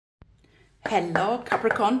Hello,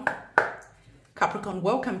 Capricorn. Capricorn,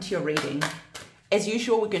 welcome to your reading. As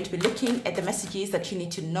usual, we're going to be looking at the messages that you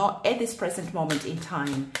need to know at this present moment in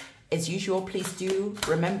time. As usual, please do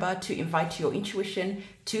remember to invite your intuition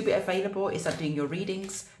to be available as I'm doing your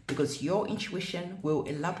readings, because your intuition will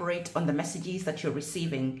elaborate on the messages that you're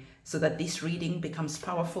receiving so that this reading becomes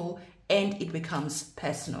powerful and it becomes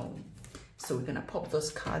personal. So we're going to pop those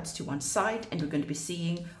cards to one side and we're going to be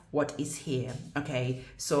seeing what is here. Okay,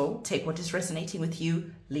 so take what is resonating with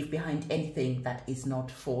you, leave behind anything that is not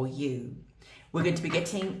for you. We're going to be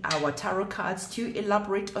getting our tarot cards to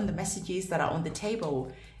elaborate on the messages that are on the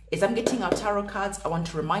table. As I'm getting our tarot cards, I want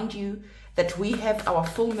to remind you that we have our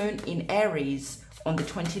full moon in Aries on the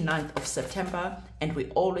 29th of September, and we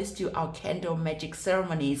always do our candle magic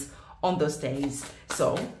ceremonies on those days.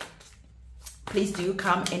 So please do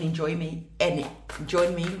come and join me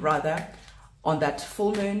on that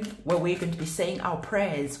full moon, where we're going to be saying our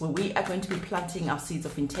prayers, where we are going to be planting our seeds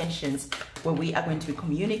of intentions, where we are going to be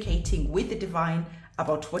communicating with the divine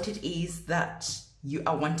about what it is that you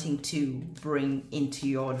are wanting to bring into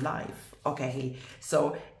your life. Okay,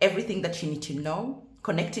 so everything that you need to know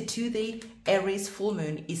connected to the Aries full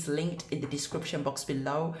moon is linked in the description box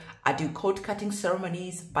below. I do code cutting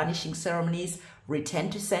ceremonies, banishing ceremonies,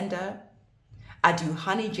 return to sender. I do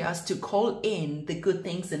honey jars to call in the good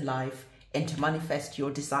things in life and to manifest your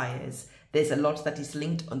desires. There's a lot that is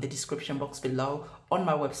linked on the description box below on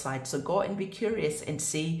my website. So go and be curious and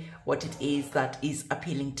see what it is that is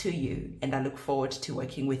appealing to you. And I look forward to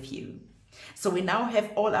working with you. So we now have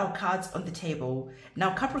all our cards on the table.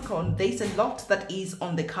 Now, Capricorn, there's a lot that is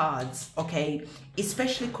on the cards, okay?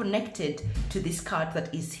 Especially connected to this card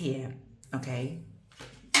that is here, okay?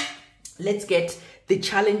 Let's get the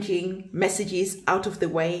challenging messages out of the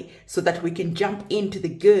way so that we can jump into the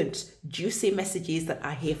good, juicy messages that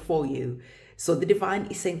are here for you. So the divine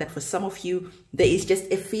is saying that for some of you, there is just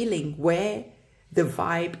a feeling where the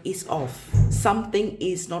vibe is off. Something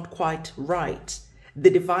is not quite right.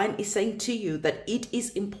 The divine is saying to you that it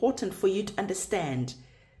is important for you to understand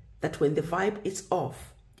that when the vibe is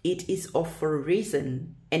off, it is off for a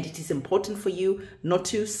reason. And it is important for you not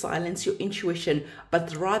to silence your intuition,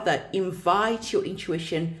 but rather invite your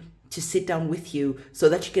intuition to sit down with you so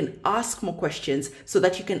that you can ask more questions, so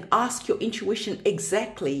that you can ask your intuition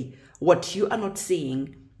exactly what you are not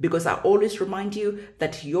seeing. Because I always remind you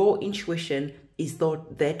that your intuition is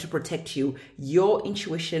there to protect you. Your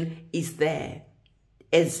intuition is there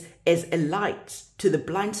as a light to the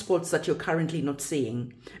blind spots that you're currently not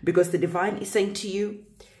seeing. Because the divine is saying to you,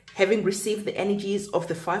 having received the energies of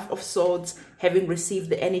the Five of Swords, having received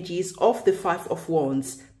the energies of the Five of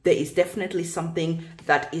Wands, there is definitely something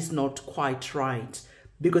that is not quite right.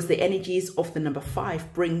 Because the energies of the number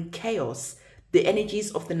 5 bring chaos. The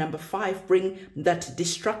energies of the number 5 bring that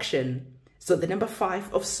destruction. So the number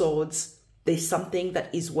 5 of Swords, there's something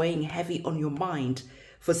that is weighing heavy on your mind.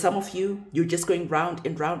 For some of you, you're just going round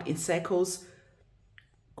and round in circles,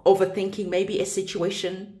 overthinking maybe a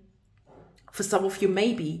situation. For some of you,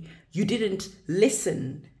 maybe you didn't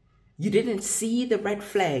listen. You didn't see the red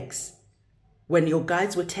flags when your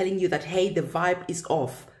guides were telling you that, hey, the vibe is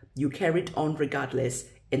off. You carried on regardless.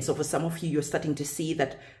 And so for some of you, you're starting to see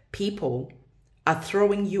that people are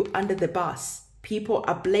throwing you under the bus. People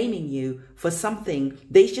are blaming you for something.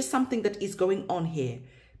 There's just something that is going on here,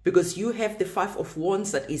 because you have the Five of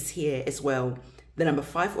Wands that is here as well. The number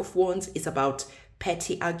 5 of Wands is about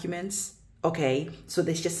petty arguments. Okay, so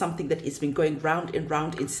there's just something that has been going round and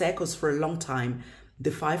round in circles for a long time. The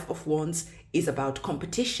 5 of Wands is about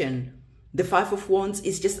competition. The 5 of Wands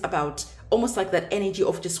is just about almost like that energy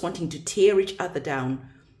of just wanting to tear each other down.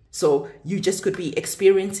 So you just could be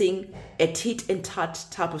experiencing a tit and tat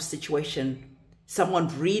type of situation.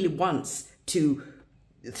 Someone really wants to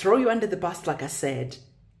throw you under the bus, like I said.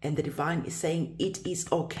 And the divine is saying it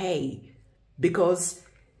is okay, because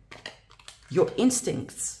your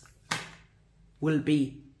instincts will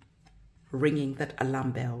be ringing that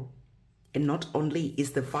alarm bell. And not only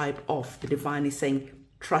is the vibe off, the divine is saying,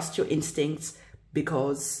 trust your instincts,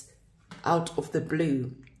 because out of the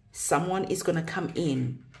blue, someone is going to come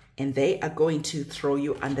in and they are going to throw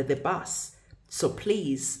you under the bus. So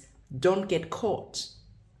please don't get caught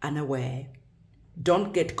unaware.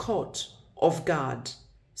 Don't get caught off guard.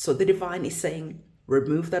 So the divine is saying,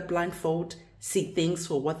 remove that blindfold, see things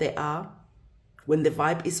for what they are. When the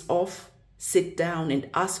vibe is off, sit down and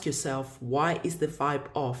ask yourself, why is the vibe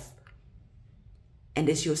off? And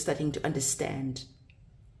as you're starting to understand,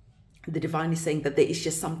 the divine is saying that there is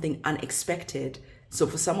just something unexpected. So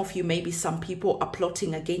for some of you, maybe some people are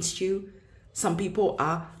plotting against you. Some people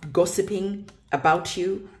are gossiping about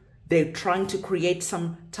you. They're trying to create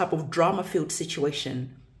some type of drama-filled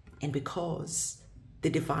situation. And because the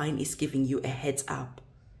divine is giving you a heads up,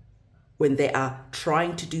 when they are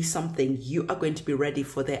trying to do something, you are going to be ready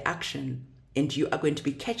for their action, and you are going to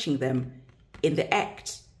be catching them in the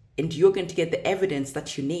act, and you're going to get the evidence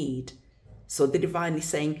that you need. So the divine is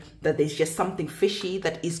saying that there's just something fishy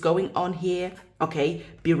that is going on here. Okay,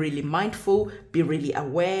 be really mindful, be really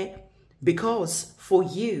aware, because for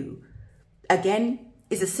you, again,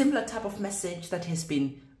 is a similar type of message that has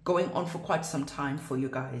been going on for quite some time for you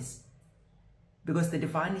guys. Because the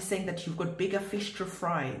divine is saying that you've got bigger fish to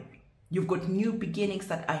fry. You've got new beginnings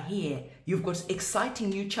that are here. You've got exciting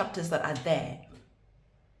new chapters that are there.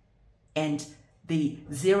 And the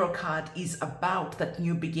 0 card is about that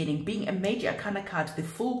new beginning. Being a major arcana card, the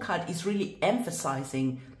Fool card is really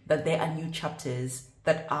emphasizing that there are new chapters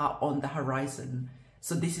that are on the horizon.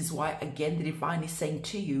 So this is why, again, the divine is saying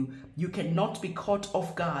to you, you cannot be caught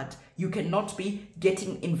off guard. You cannot be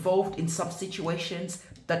getting involved in some situations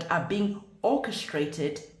that are being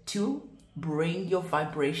orchestrated to bring your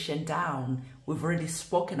vibration down. We've already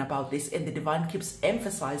spoken about this, and the divine keeps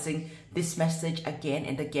emphasizing this message again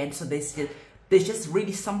and again. So there's just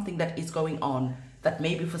really something that is going on that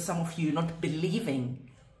maybe for some of you not believing,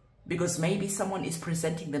 because maybe someone is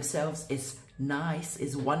presenting themselves as nice,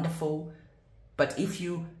 as wonderful. But if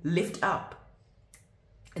you lift up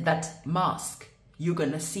that mask, you're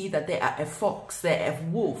going to see that they are a fox, they're a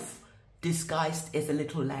wolf disguised as a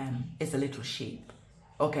little lamb, as a little sheep.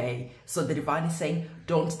 Okay, so the divine is saying,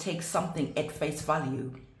 don't take something at face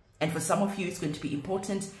value. And for some of you, it's going to be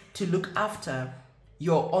important to look after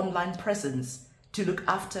your online presence, to look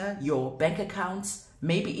after your bank accounts,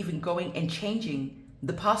 maybe even going and changing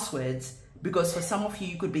the passwords, because for some of you,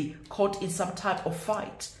 you could be caught in some type of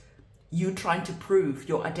fight. You trying to prove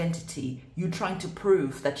your identity, you trying to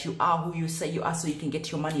prove that you are who you say you are so you can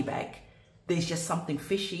get your money back. There's just something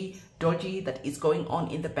fishy, dodgy that is going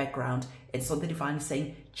on in the background. And so the divine is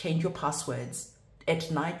saying, change your passwords.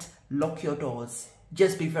 At night, lock your doors.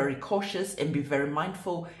 Just be very cautious and be very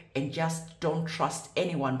mindful, and just don't trust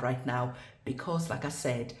anyone right now, because like I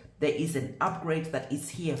said, there is an upgrade that is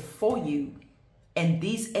here for you. And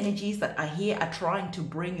these energies that are here are trying to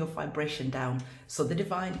bring your vibration down. So the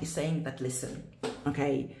divine is saying that, listen,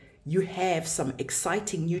 okay, you have some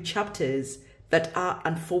exciting new chapters that are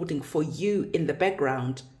unfolding for you in the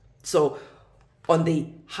background. So on the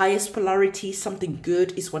highest polarity, something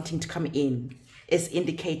good is wanting to come in. As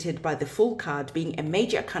indicated by the Fool card being a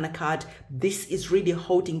major arcana card, this is really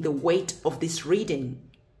holding the weight of this reading.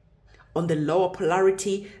 On the lower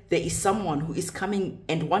polarity, there is someone who is coming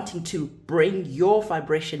and wanting to bring your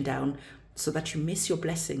vibration down so that you miss your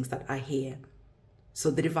blessings that are here.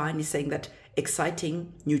 So the divine is saying that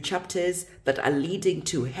exciting new chapters that are leading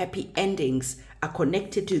to happy endings are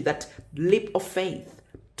connected to that leap of faith.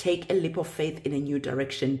 Take a leap of faith in a new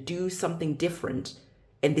direction. Do something different.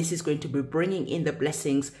 And this is going to be bringing in the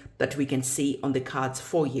blessings that we can see on the cards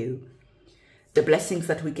for you. The blessings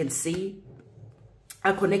that we can see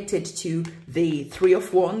are connected to the 3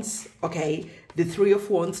 of Wands. Okay, the 3 of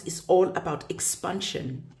Wands is all about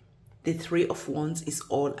expansion. The 3 of Wands is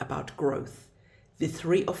all about growth. The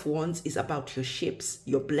 3 of Wands is about your ships,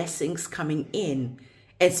 your blessings coming in.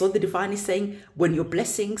 And so the divine is saying, when your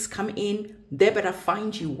blessings come in, they better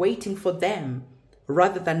find you waiting for them,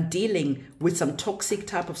 rather than dealing with some toxic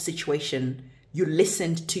type of situation. You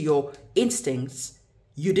listened to your instincts.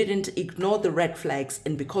 You didn't ignore the red flags,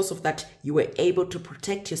 and because of that, you were able to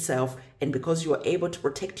protect yourself. And because you were able to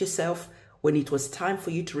protect yourself, when it was time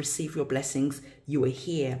for you to receive your blessings, you were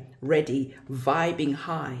here, ready, vibing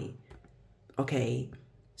high. Okay,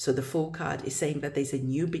 so the Fool card is saying that there's a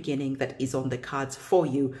new beginning that is on the cards for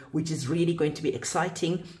you, which is really going to be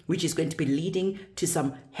exciting, which is going to be leading to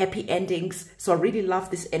some happy endings. So I really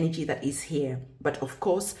love this energy that is here. But of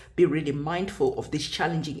course, be really mindful of this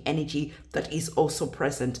challenging energy that is also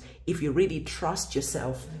present. If you really trust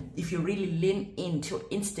yourself, if you really lean into your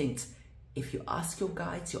instincts, if you ask your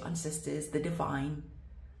guides, your ancestors, the divine,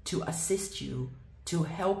 to assist you, to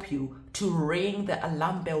help you, to ring the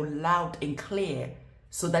alarm bell loud and clear,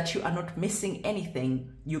 so that you are not missing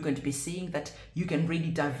anything, you're going to be seeing that you can really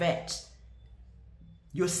divert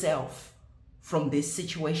yourself from this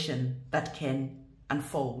situation that can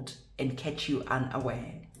unfold and catch you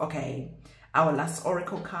unaware. Okay, our last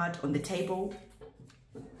oracle card on the table.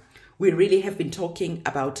 We really have been talking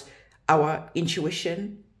about our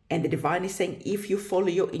intuition, and the divine is saying, if you follow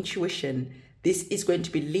your intuition, this is going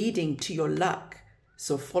to be leading to your luck.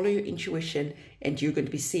 So follow your intuition, and you're going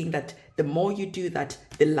to be seeing that the more you do that,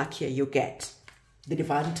 the luckier you get. The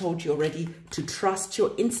divine told you already to trust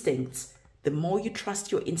your instincts, the more you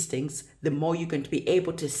trust your instincts, the more you're going to be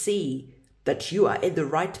able to see that you are at the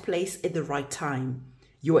right place at the right time.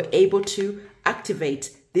 You are able to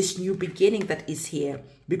activate this new beginning that is here,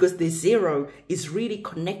 because the zero is really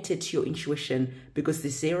connected to your intuition, because the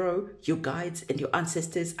zero, your guides and your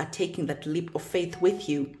ancestors are taking that leap of faith with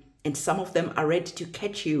you, and some of them are ready to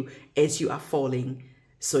catch you as you are falling.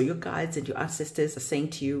 So your guides and your ancestors are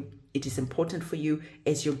saying to you, it is important for you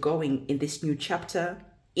as you're going in this new chapter,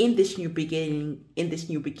 in this new beginning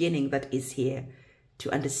that is here,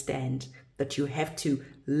 to understand that you have to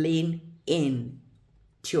lean in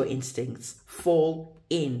to your instincts, fall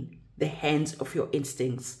in the hands of your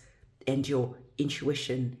instincts and your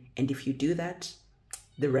intuition. And if you do that,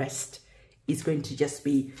 the rest is going to just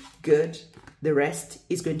be good. The rest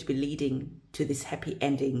is going to be leading to this happy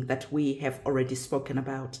ending that we have already spoken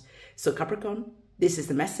about. So Capricorn, this is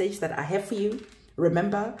the message that I have for you.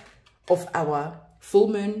 Remember of our full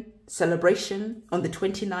moon celebration on the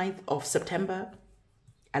 29th of September.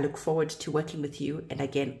 I look forward to working with you. And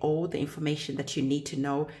again, all the information that you need to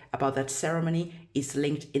know about that ceremony is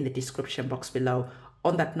linked in the description box below.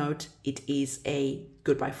 On that note, it is a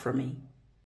goodbye from me.